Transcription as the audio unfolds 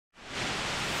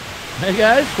Hey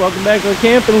guys, welcome back to the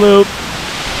camping loop.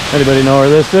 Anybody know where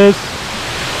this is?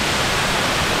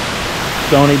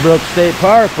 Stony Brook State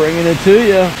Park, bringing it to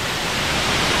you.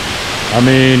 I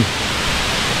mean,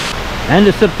 end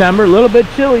of September, a little bit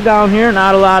chilly down here,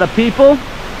 not a lot of people.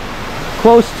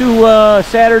 Close to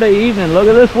Saturday evening. Look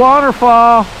at this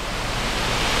waterfall.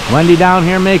 Wendy down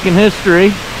here making history.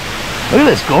 Look at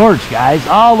this gorge, guys,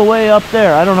 all the way up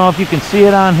there. I don't know if you can see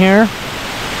it on here.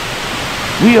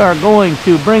 We are going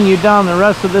to bring you down the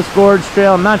rest of this gorge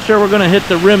trail. I'm not sure we're going to hit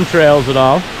the rim trails at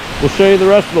all. We'll show you the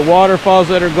rest of the waterfalls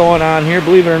that are going on here.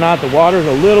 Believe it or not, the water's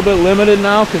a little bit limited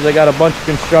now because they got a bunch of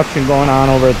construction going on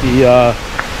over at the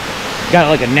got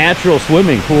like a natural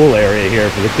swimming pool area here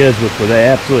for the kids, which they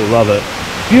absolutely love it.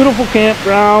 Beautiful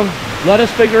campground. Let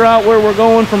us figure out where we're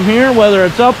going from here, whether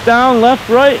it's up, down, left,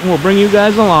 right, and we'll bring you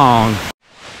guys along.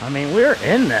 I mean, we're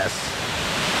in this.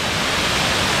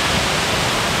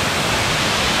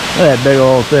 Look at that big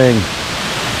old thing.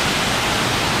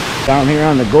 Down here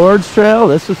on the Gorge Trail,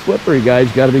 this is slippery, guys.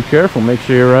 You got to be careful. Make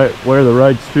sure you wear the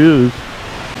right shoes.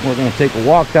 We're going to take a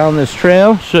walk down this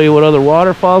trail, show you what other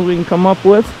waterfalls we can come up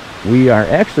with. We are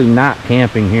actually not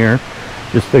camping here.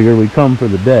 Just figured we'd come for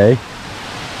the day.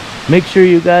 Make sure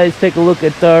you guys take a look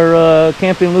at our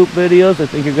camping loop videos. I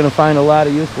think you're going to find a lot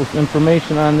of useful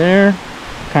information on there.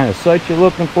 Kind of sites you're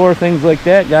looking for, things like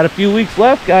that. Got a few weeks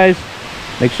left, guys.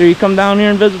 Make sure you come down here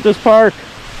and visit this park.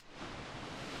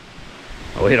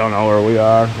 We don't know where we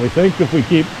are. We think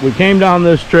if we came down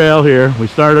this trail here, we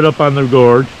started up on the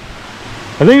gorge.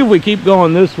 I think if we keep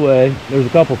going this way, there's a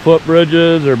couple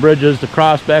footbridges or bridges to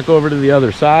cross back over to the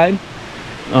other side.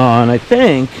 And I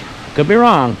think, could be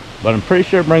wrong, but I'm pretty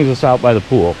sure it brings us out by the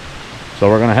pool. So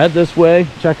we're gonna head this way,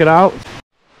 check it out.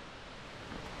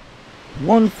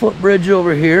 One footbridge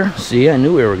over here. See, I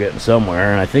knew we were getting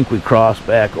somewhere, and I think we crossed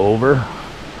back over.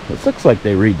 This looks like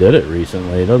they redid it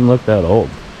recently. It doesn't look that old.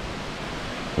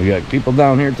 We got people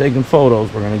down here taking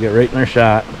photos. We're gonna get right in their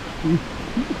shot.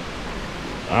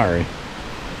 Sorry.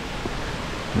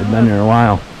 We've been there a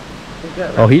while.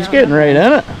 Oh, he's getting right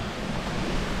in it.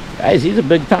 Guys, he's a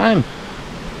big time.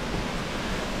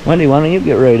 Wendy, why don't you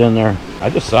get right in there? I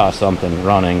just saw something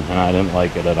running and I didn't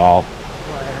like it at all.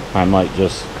 I might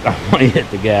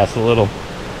hit the gas a little.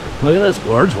 Look at this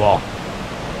gorge wall.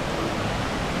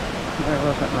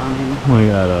 We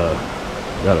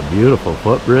got a beautiful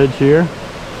footbridge here.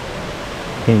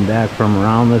 Came back from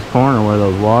around this corner where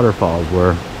those waterfalls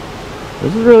were.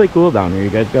 This is really cool down here. You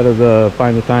guys got to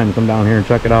find the time to come down here and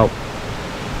check it out.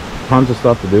 Tons of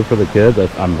stuff to do for the kids.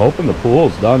 I'm hoping the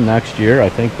pool's done next year. I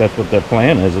think that's what their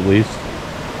plan is, at least.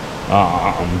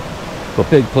 A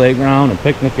big playground and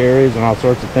picnic areas and all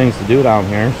sorts of things to do down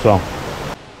here. So,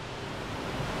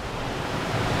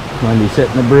 Wendy's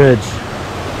hitting the bridge.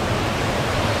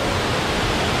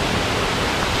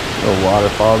 Little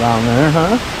waterfall down there,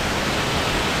 huh?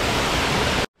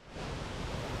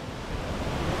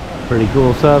 Pretty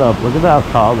cool setup. Look at how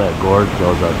tall that gorge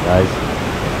goes up, guys.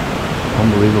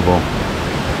 Unbelievable.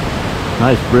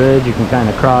 Nice bridge. You can kind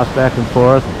of cross back and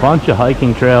forth. A bunch of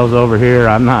hiking trails over here.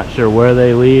 I'm not sure where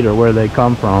they lead or where they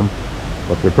come from,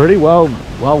 but they're pretty well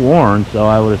worn, so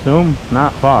I would assume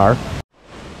not far.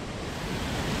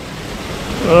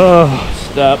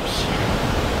 Steps.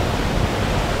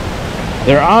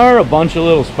 There are a bunch of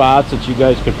little spots that you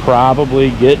guys could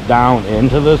probably get down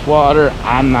into this water.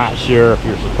 I'm not sure if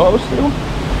you're supposed to,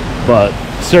 but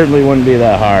it certainly wouldn't be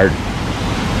that hard.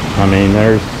 I mean,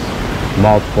 there's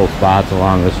multiple spots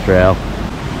along this trail.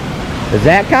 Does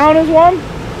that count as one?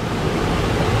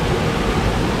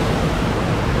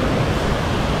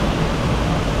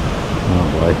 Oh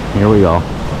boy, here we go.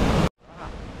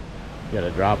 Got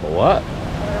a drop of what?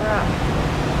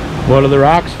 What are the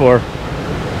rocks for?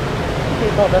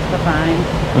 People just to find.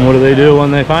 And what do they do when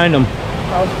they find them?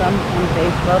 Post them on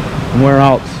Facebook. And where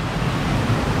else?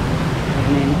 I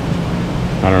mean,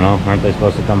 I don't know. Aren't they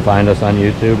supposed to come find us on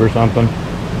YouTube or something?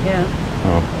 yeah.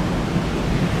 Oh.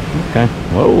 Okay.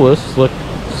 Whoa, this looks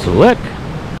slick.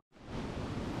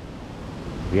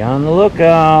 Be on the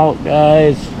lookout,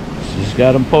 guys. She's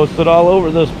got them posted all over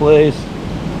this place.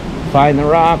 Find the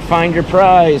rock, find your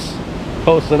prize.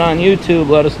 Post it on YouTube.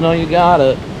 Let us know you got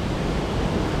it.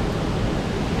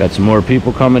 Got some more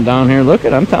people coming down here. Look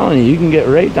at, I'm telling you, you can get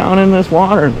right down in this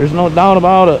water. There's no doubt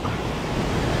about it.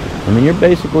 I mean, you're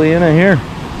basically in it here.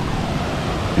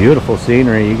 Beautiful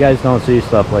scenery. You guys don't see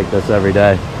stuff like this every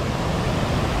day.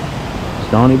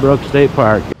 Stony Brook State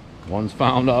Park. One's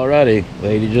found already.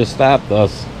 Lady just stopped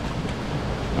us.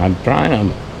 I'm trying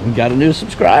them. We got a new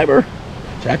subscriber.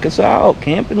 Check us out.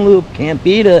 Camping Loop. Can't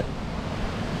beat it.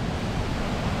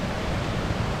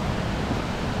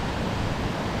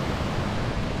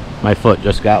 My foot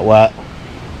just got wet.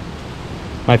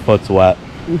 My foot's wet.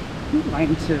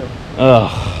 Mine too.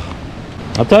 Ugh.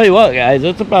 I'll tell you what, guys,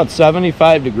 it's about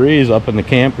 75 degrees up in the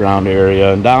campground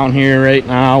area, and down here right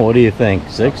now, what do you think?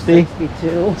 60?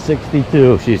 62.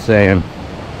 62, she's saying.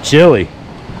 Chilly.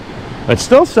 It's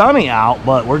still sunny out,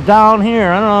 but we're down here.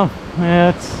 I don't know. Yeah,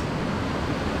 it's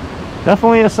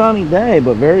definitely a sunny day,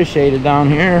 but very shaded down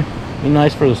here. Be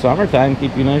nice for the summertime,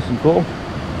 keep you nice and cool.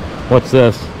 What's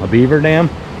this? A beaver dam?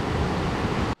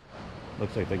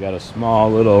 Looks like they got a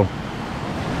small little,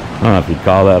 I don't know if you'd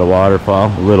call that a waterfall,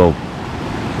 a little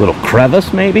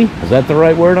crevice maybe? Is that the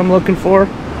right word I'm looking for?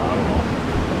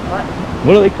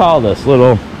 What do they call this?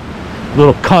 Little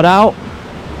cutout?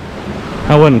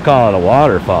 I wouldn't call it a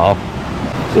waterfall.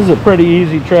 This is a pretty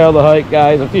easy trail to hike,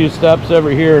 guys. A few steps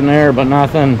every here and there, but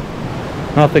nothing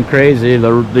crazy.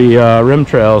 The rim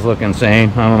trails look insane.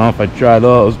 I don't know if I'd try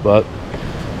those, but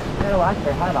You gotta watch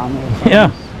your head on these things.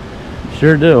 yeah,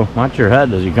 sure do. Watch your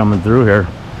head as you're coming through here.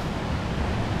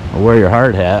 Or wear your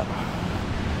hard hat.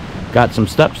 Got some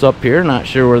steps up here, not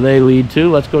sure where they lead to.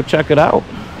 Let's go check it out.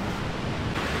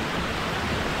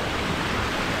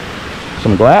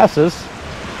 Some glasses.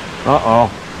 Uh-oh.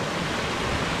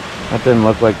 That didn't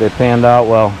look like they panned out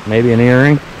well. Maybe an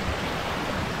earring.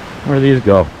 Where do these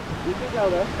go? You could go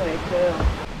this way too.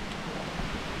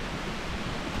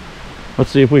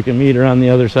 Let's see if we can meet her on the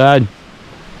other side.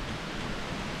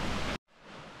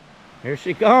 Here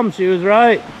she comes. She was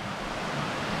right.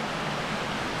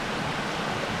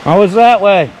 How was that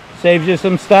way? Saves you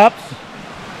some steps?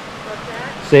 What's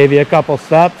that? Save you a couple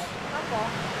steps? Couple.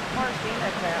 More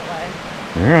scenic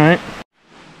that way. All right.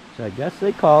 So I guess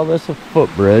they call this a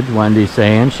footbridge. Wendy's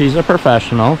saying she's a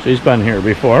professional. She's been here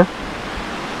before.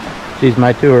 She's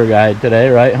my tour guide today,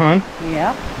 right, hon?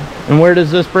 Yep. And where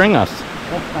does this bring us?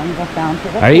 This brings us down to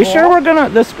the Are you pool. sure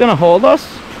this is gonna hold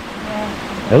us?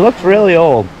 Yeah. It looks really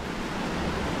old.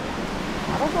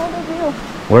 Not as old as you.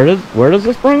 Where does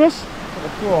this bring us? To the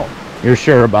pool. You're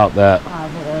sure about that?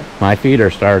 Positive. My feet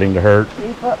are starting to hurt.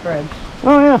 3-foot bridge.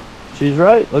 Oh yeah, she's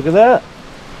right. Look at that.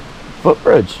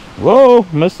 Footbridge. Whoa,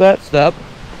 missed that step.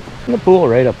 The pool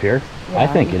right up here. Yeah, I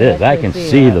think you it is. I can can see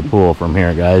see it. the pool from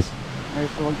here, guys. There's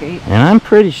the little gate. And I'm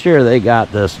pretty sure they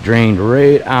got this drained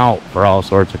right out for all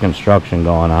sorts of construction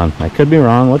going on. I could be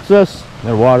wrong. What's this?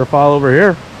 There's a waterfall over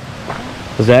here.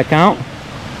 Does that count?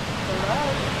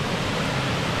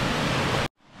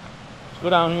 Let's go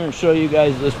down here and show you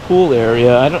guys this pool area.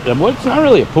 Well, it's not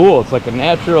really a pool. It's like a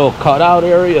natural cutout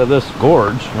area of this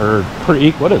gorge or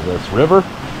creek. What is this? River?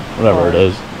 Whatever it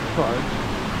is.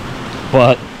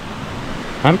 But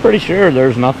I'm pretty sure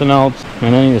there's nothing else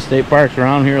in any of the state parks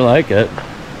around here like it.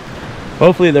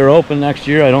 Hopefully they're open next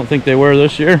year. I don't think they were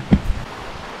this year.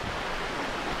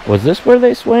 Was this where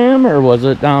they swam, or was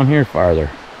it down here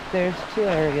farther? There's two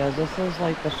areas. This is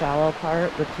like the shallow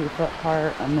part, the 2-foot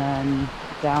part, and then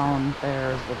down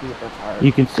there's the deeper part.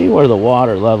 You can see where the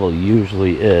water level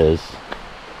usually is.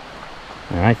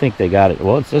 And I think they got it.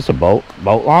 Well, is this a boat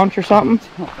launch or something?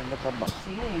 I don't think it's a boat.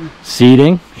 Seating.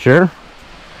 Seating, sure.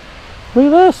 Look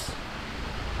at this.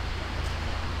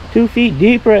 2 feet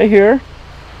deep right here.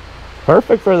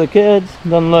 Perfect for the kids.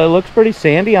 Then it looks pretty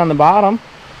sandy on the bottom.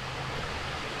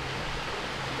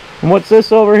 And what's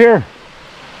this over here?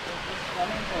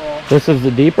 This is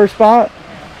the deeper spot?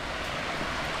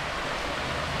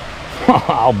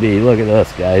 I'll be. Look at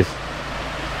this, guys.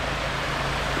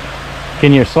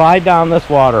 Can you slide down this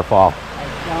waterfall? I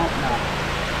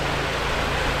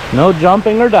don't know. No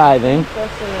jumping or diving. This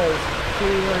is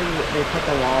where they put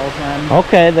the walls in.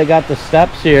 Okay, they got the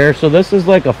steps here. So this is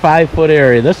like a 5-foot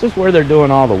area. This is where they're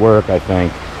doing all the work, I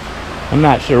think. I'm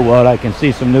not sure what. I can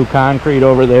see some new concrete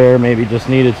over there. Maybe just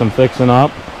needed some fixing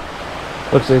up.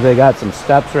 Looks like they got some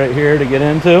steps right here to get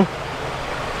into.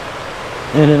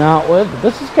 In and out with. But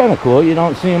this is kind of cool. You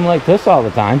don't see them like this all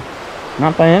the time.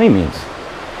 Not by any means.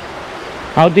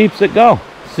 How deep's it go?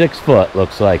 6 foot,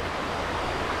 looks like.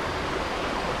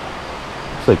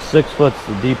 Looks like 6 foot's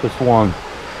the deepest one.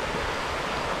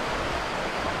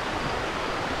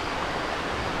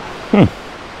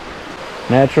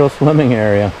 Natural swimming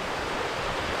area.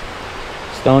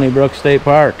 Stony Brook State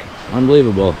Park.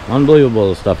 Unbelievable.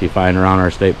 Unbelievable the stuff you find around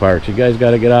our state parks. You guys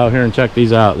got to get out here and check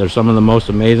these out. They're some of the most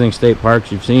amazing state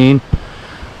parks you've seen.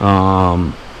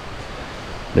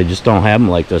 They just don't have them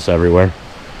like this everywhere.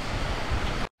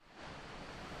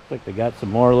 Looks like they got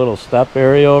some more little step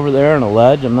area over there and a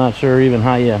ledge. I'm not sure even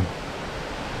how you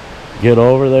get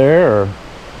over there, or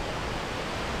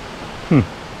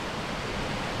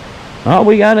oh,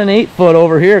 we got an 8-foot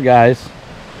over here, guys.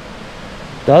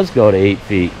 Does go to 8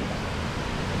 feet.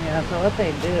 Yeah, so what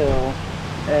they do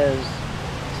is,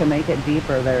 to make it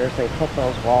deeper, they put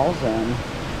those walls in,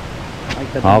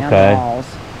 like the band walls,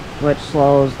 which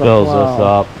slows the fills flow. this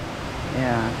up.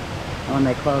 Yeah. And when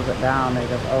they close it down, they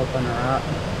just open her up.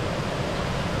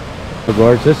 The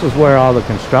gorge, this is where all the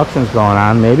construction's going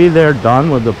on. Maybe they're done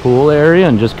with the pool area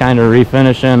and just kind of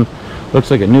refinishing.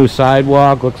 Looks like a new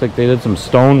sidewalk. Looks like they did some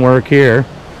stone work here.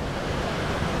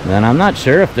 And I'm not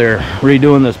sure if they're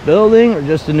redoing this building or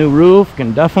just a new roof.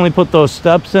 Can definitely put those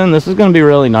steps in. This is going to be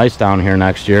really nice down here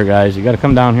next year, guys. You got to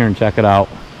come down here and check it out.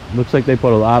 Looks like they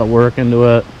put a lot of work into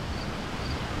it.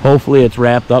 Hopefully it's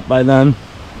wrapped up by then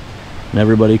and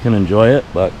everybody can enjoy it.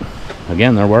 But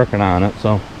again, they're working on it,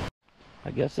 so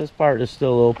I guess this part is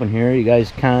still open here. You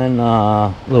guys can,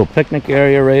 little picnic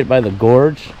area right by the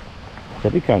gorge.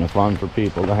 That'd be kind of fun for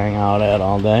people to hang out at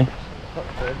all day.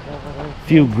 A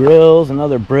few grills,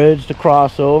 another bridge to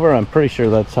cross over. I'm pretty sure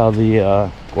that's how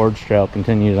the Gorge Trail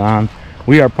continues on.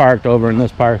 We are parked over in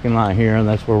this parking lot here, and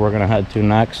that's where we're going to head to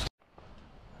next.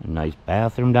 A nice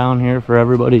bathroom down here for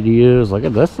everybody to use. Look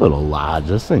at this little lodge.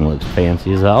 This thing looks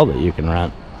fancy as hell that you can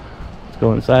rent. Let's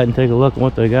go inside and take a look at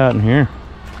what they got in here.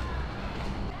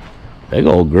 Big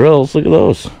old grills, look at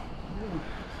those.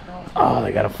 Oh,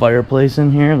 they got a fireplace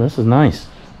in here. This is nice.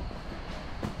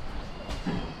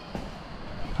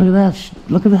 Look at that.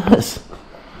 Look at this.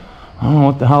 I don't know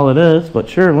what the hell it is, but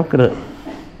sure, look at it.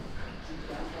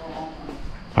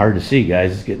 Hard to see,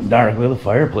 guys. It's getting dark. Look at the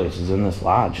fireplaces in this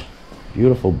lodge.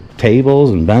 Beautiful tables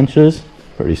and benches.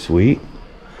 Pretty sweet.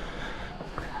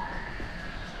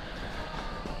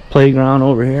 Playground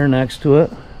over here next to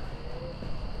it.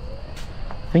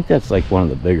 I think that's like one of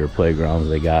the bigger playgrounds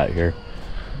they got here.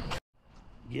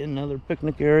 Get another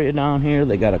picnic area down here.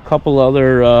 They got a couple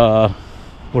other,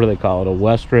 what do they call it? A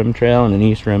west rim trail and an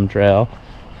east rim trail.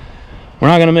 We're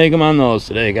not going to make them on those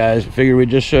today, guys. We figured we'd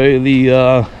just show you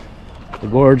the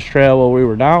Gorge Trail while we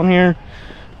were down here.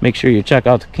 Make sure you check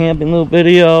out the camping loop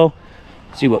video.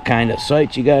 See what kind of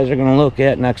sites you guys are going to look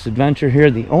at next adventure here.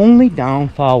 The only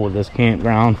downfall with this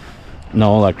campground,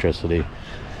 no electricity.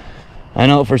 I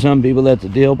know for some people that's a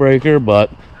deal breaker,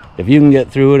 but if you can get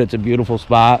through it, it's a beautiful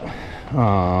spot.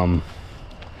 Kind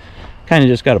of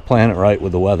just got to plan it right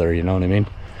with the weather, you know what I mean?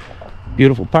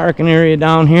 Beautiful parking area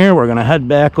down here. We're going to head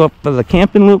back up to the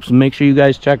camping loops and make sure you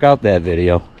guys check out that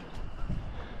video.